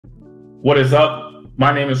What is up?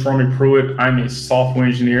 My name is Romy Pruitt. I'm a software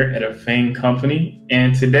engineer at a FAANG company.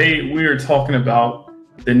 And today we are talking about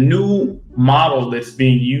the new model that's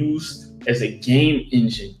being used as a game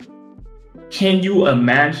engine. Can you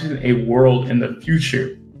imagine a world in the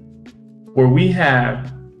future where we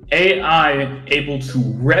have AI able to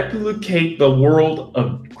replicate the world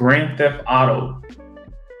of Grand Theft Auto,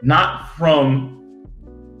 not from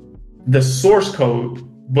the source code,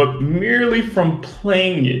 but merely from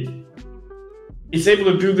playing it? It's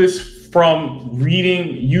able to do this from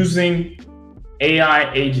reading, using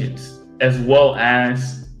AI agents, as well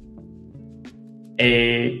as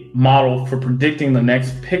a model for predicting the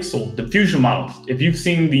next pixel, diffusion models. If you've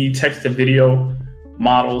seen the text to video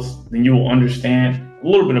models, then you will understand a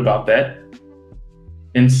little bit about that.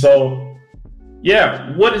 And so,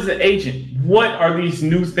 yeah, what is an agent? What are these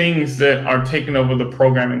new things that are taking over the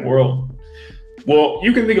programming world? Well,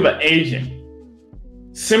 you can think of an agent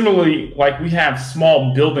similarly, like we have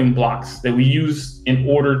small building blocks that we use in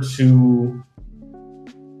order to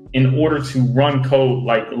run code,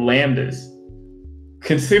 like lambdas.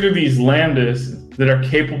 Consider these lambdas that are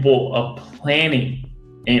capable of planning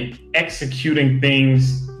and executing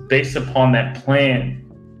things based upon that plan.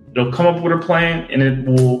 It'll come up with a plan and it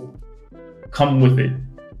will come with it.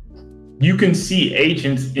 You can see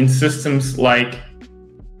agents in systems like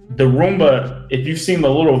the Roomba. If you've seen the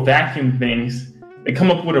little vacuum things, they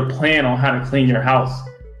come up with a plan on how to clean your house.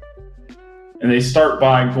 And they start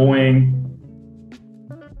by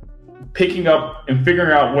picking up and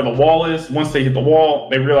figuring out where the wall is. Once they hit the wall,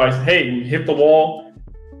 they realize, hey, we hit the wall.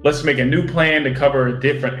 Let's make a new plan to cover a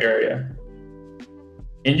different area.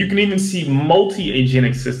 And you can even see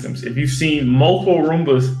multi-agentic systems. If you've seen multiple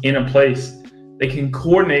Roombas in a place, they can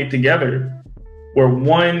coordinate together where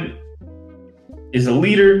one is a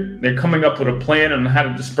leader. They're coming up with a plan on how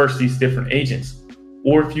to disperse these different agents.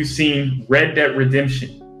 Or if you've seen Red Dead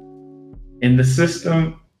Redemption, this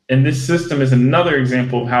system is another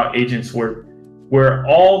example of how agents work, where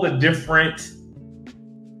all the different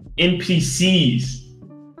NPCs,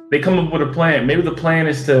 they come up with a plan. Maybe the plan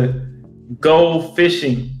is to go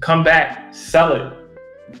fishing, come back, sell it.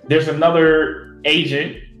 There's another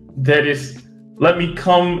agent that is, let me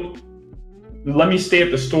stay at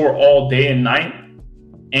the store all day and night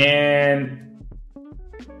and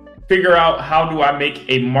figure out how do I make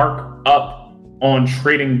a markup on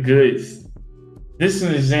trading goods. This is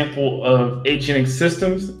an example of agentic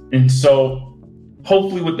systems. And so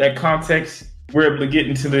hopefully with that context, we're able to get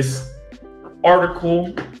into this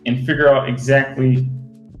article and figure out exactly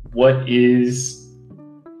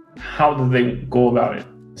how do they go about it.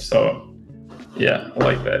 So yeah, I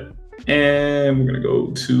like that. And we're gonna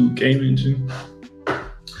go to GameNGen.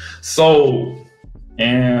 So,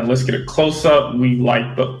 and let's get a close up. We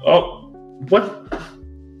like the, what?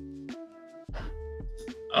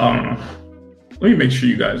 I don't know. Let me make sure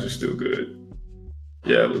you guys are still good.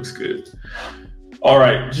 Yeah, it looks good. All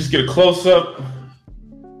right, just get a close up.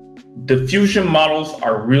 Diffusion models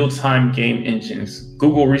are real-time game engines.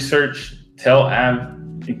 Google Research, TELAV,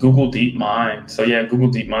 and Google DeepMind. So yeah, Google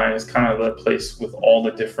DeepMind is kind of the place with all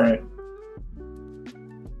the different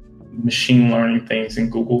machine learning things in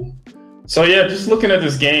Google. So yeah, just looking at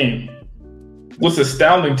this game, what's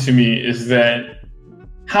astounding to me is that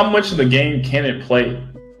how much of the game can it play?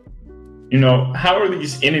 You know, how are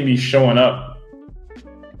these enemies showing up?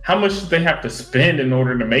 How much do they have to spend in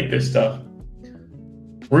order to make this stuff?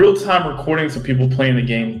 Real-time recordings of people playing the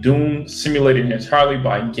game Doom, simulated entirely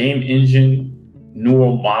by GameNGen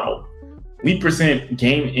neural model. We present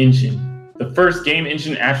GameNGen, the first game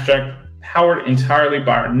engine abstract powered entirely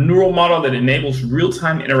by our neural model that enables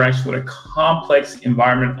real-time interaction with a complex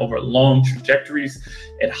environment over long trajectories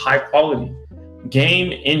at high quality.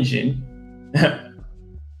 GameNGen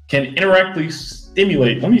can interactively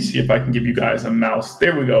stimulate, let me see if I can give you guys a mouse.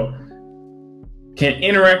 There we go. Can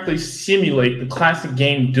interactively simulate the classic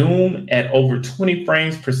game Doom at over 20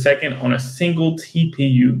 frames per second on a single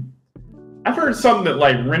TPU. I've heard something that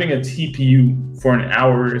like renting a TPU for an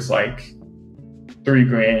hour is like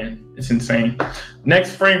 $3,000. It's insane.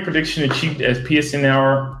 Next frame prediction achieved as PSN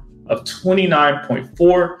hour of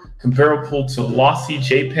 29.4, comparable to lossy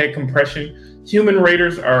JPEG compression. Human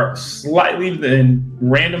raters are slightly than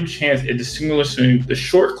random chance at distinguishing the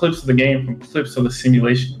short clips of the game from clips of the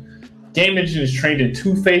simulation. GameNGen is trained in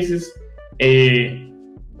two phases: a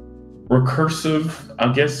recursive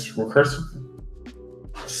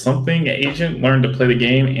something agent learned to play the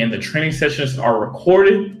game, and the training sessions are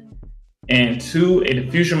recorded. And two, a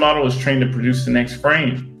diffusion model is trained to produce the next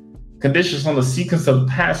frame. Conditions on the sequence of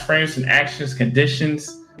past frames and actions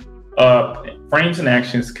conditions frames and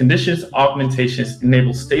actions, conditions, augmentations,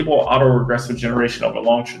 enable stable auto-regressive generation over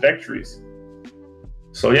long trajectories.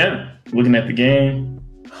 So yeah, looking at the game.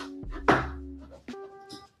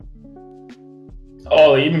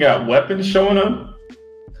 Oh, they even got weapons showing up.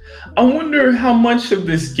 I wonder how much of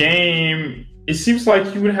this game, it seems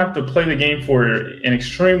like you would have to play the game for an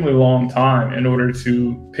extremely long time in order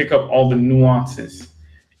to pick up all the nuances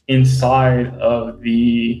inside of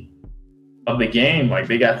the game. Like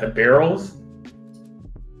they got the barrels.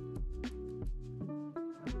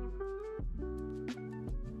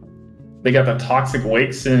 They got the toxic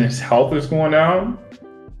wakes and his health is going down.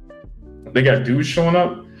 They got dudes showing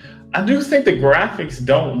up. I do think the graphics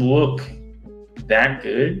don't look that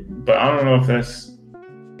good, but I don't know if that's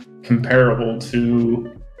comparable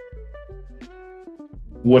to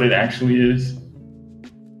what it actually is.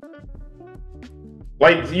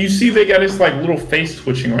 Like you see they got this like little face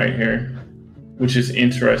twitching right here, which is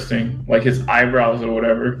interesting, like his eyebrows or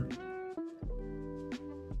whatever.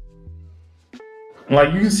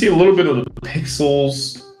 Like you can see a little bit of the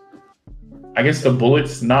pixels. I guess the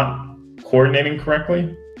bullets not coordinating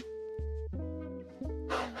correctly.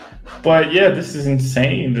 But yeah, this is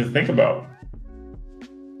insane to think about.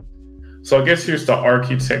 So I guess here's the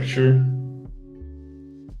architecture.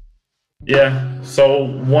 Yeah, so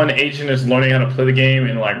one agent is learning how to play the game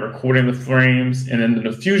and like recording the frames, and then the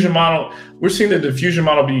diffusion model, we're seeing the diffusion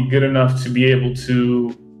model be good enough to be able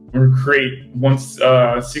to create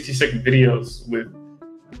 60-second videos with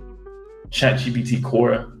ChatGPT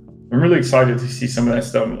Cora. I'm really excited to see some of that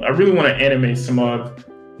stuff. I really want to animate some of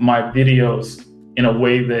my videos in a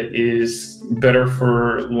way that is better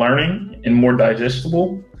for learning and more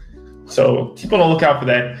digestible. So keep on the lookout for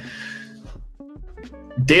that.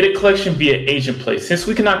 Data collection via agent play. Since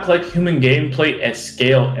we cannot collect human gameplay at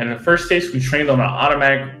scale, and in the first stage we trained on an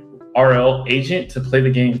automatic RL agent to play the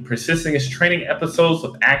game, persisting as training episodes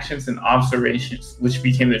of actions and observations, which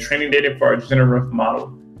became the training data for our generative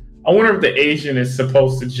model. I wonder if the agent is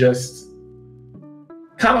supposed to just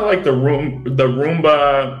kind of like the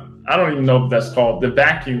Roomba, I don't even know if that's called, the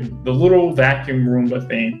little vacuum Roomba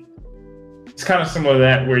thing. It's kind of similar to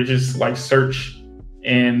that, where you just like search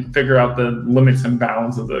and figure out the limits and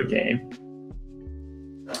bounds of the game.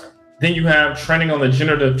 Then you have training on the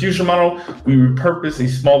generative diffusion model. We repurpose a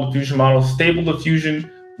small diffusion model, stable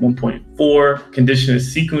diffusion 1.4, condition a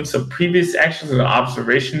sequence of previous actions and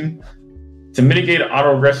observation. To mitigate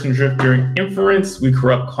auto-regression drift during inference, we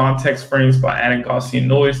corrupt context frames by adding Gaussian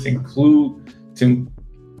noise to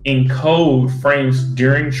encode frames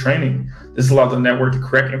during training. This allows the network to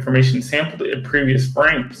correct information sampled in previous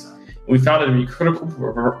frames. We found it to be critical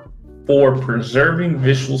for preserving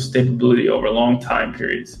visual stability over long time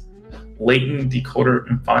periods, latent decoder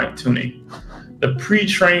and fine-tuning. The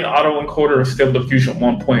pre-trained autoencoder of Stable Diffusion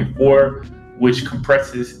 1.4, which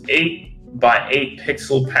compresses 8 by 8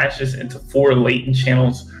 pixel patches into 4 latent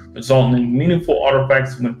channels, resulting in meaningful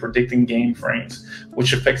artifacts when predicting game frames,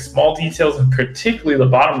 which affects small details and particularly the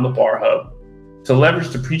bottom of the bar hub. To leverage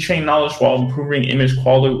the pre-trained knowledge while improving image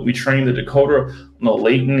quality, we trained the decoder on the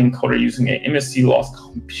latent encoder using an MSC loss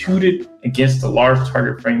computed against the large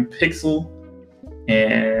target frame pixel.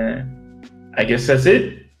 And I guess that's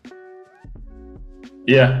it.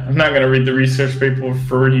 Yeah, I'm not going to read the research paper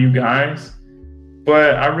for you guys,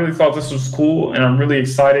 but I really thought this was cool, and I'm really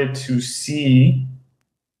excited to see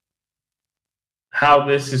how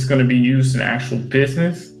this is going to be used in actual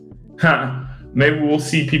business. Maybe we'll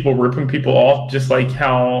see people ripping people off, just like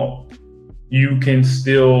how you can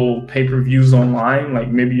still pay-per-views online. Like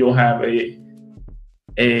maybe you'll have a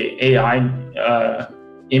AI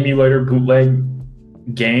emulator bootleg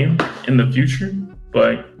game in the future.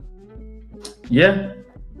 But yeah,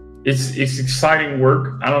 it's exciting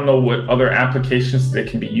work. I don't know what other applications that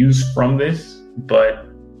can be used from this, but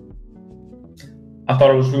I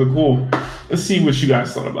thought it was really cool. Let's see what you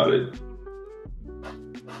guys thought about it.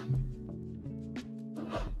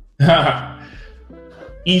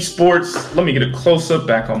 Esports, let me get a close-up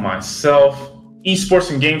back on myself.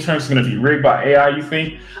 Esports in game terms is going to be rigged by AI, you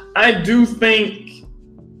think? I do think,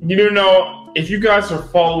 you know, if you guys are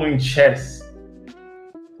following chess,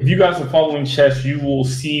 you will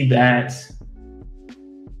see that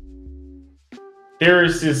there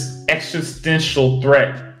is this existential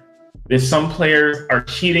threat that some players are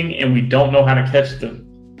cheating and we don't know how to catch them.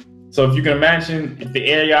 So if you can imagine, if the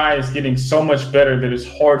AI is getting so much better that it's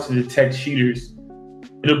hard to detect cheaters,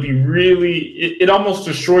 it'll be really, it almost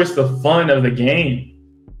destroys the fun of the game.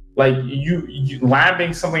 Like you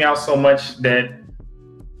labbing something out so much that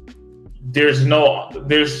there's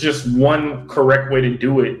just one correct way to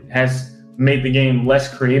do it has made the game less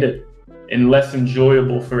creative. and less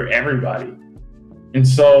enjoyable for everybody. And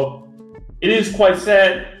so it is quite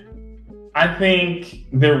sad. I think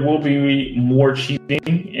there will be more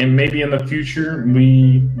cheating, and maybe in the future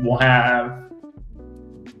we will have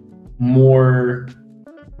more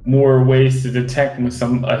ways to detect when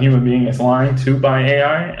a human being is lying to by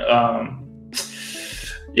AI.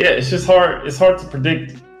 Yeah, it's just hard. It's hard to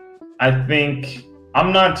predict. I think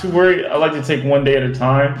I'm not too worried. I like to take one day at a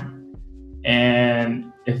time.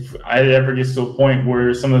 And if it ever gets to a point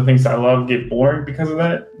where some of the things I love get boring because of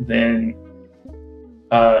that, then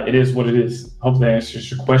it is what it is. Hope that answers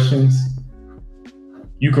your questions.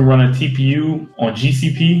 You can run a TPU on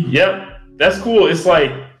GCP. Yep, that's cool. It's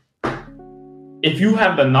like, if you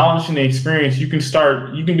have the knowledge and the experience, you can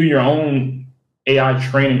do your own AI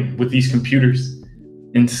training with these computers.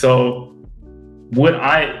 And so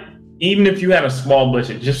even if you had a small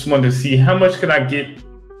budget, just wanted to see how much of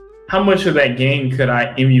that game could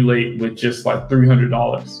I emulate with just like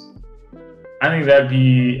 $300? I think that'd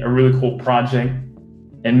be a really cool project.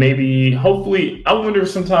 And maybe, hopefully, I wonder if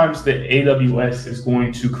sometimes the AWS is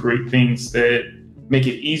going to create things that make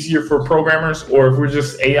it easier for programmers, or if we're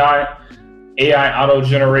just AI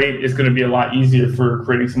auto-generate is going to be a lot easier for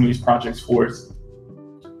creating some of these projects for us.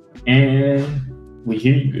 And we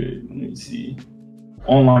hear you good. Let me see.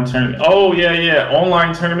 Online tournament. Oh, yeah.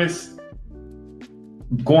 Online tournaments.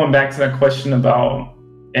 Going back to that question about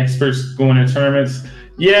experts going to tournaments.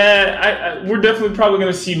 Yeah, we're definitely probably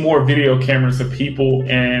going to see more video cameras of people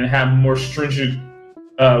and have more stringent,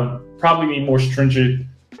 probably need more stringent,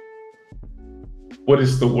 what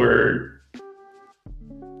is the word?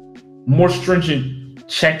 More stringent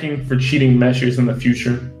checking for cheating measures in the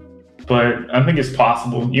future. But I think it's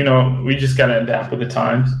possible. We just got to adapt with the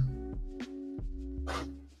times.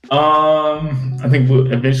 I think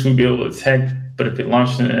we'll eventually be able to detect, but if it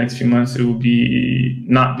launched in the next few months, it will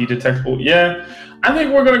not be detectable. Yeah, I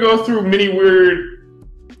think we're going to go through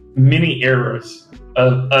many eras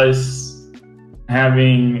of us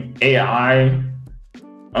having AI,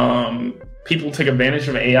 people take advantage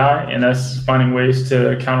of AI, and us finding ways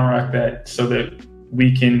to counteract that so that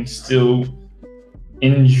we can still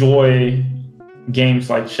enjoy games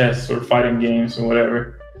like chess or fighting games or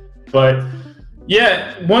whatever. But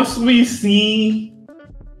yeah, once we see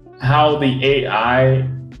how the AI,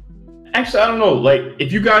 actually, I don't know, like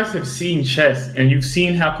if you guys have seen chess and you've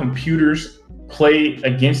seen how computers play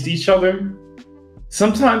against each other,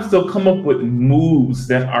 sometimes they'll come up with moves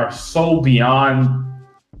that are so beyond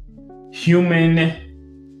human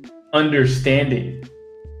understanding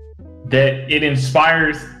that it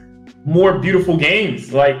inspires more beautiful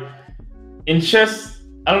games. Like in chess,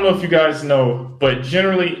 I don't know if you guys know, but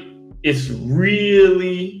generally it's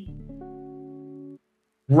really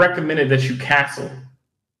recommended that you castle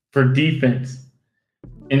for defense.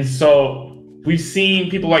 And so we've seen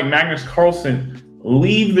people like Magnus Carlsen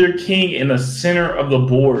leave their king in the center of the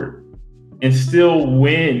board and still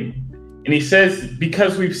win. And he says,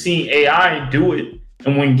 because we've seen AI do it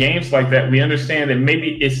and win games like that, we understand that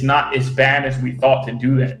maybe it's not as bad as we thought to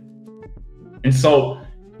do that. And so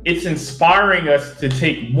it's inspiring us to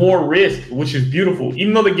take more risk, which is beautiful.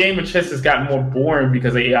 Even though the game of chess has gotten more boring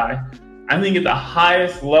because of AI, I think at the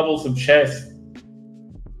highest levels of chess,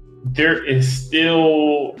 there is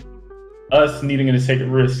still us needing to take a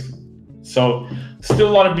risk. So still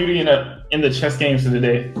a lot of beauty in the chess games of the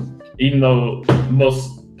day, even though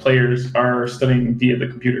most players are studying via the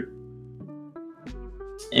computer.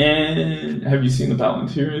 And have you seen the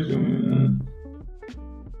volunteers?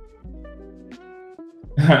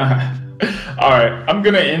 All right, I'm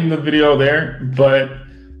gonna end the video there, but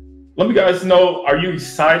let me guys know, are you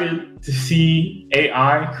excited to see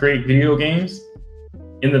AI create video games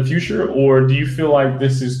in the future, or do you feel like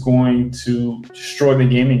this is going to destroy the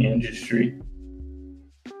gaming industry?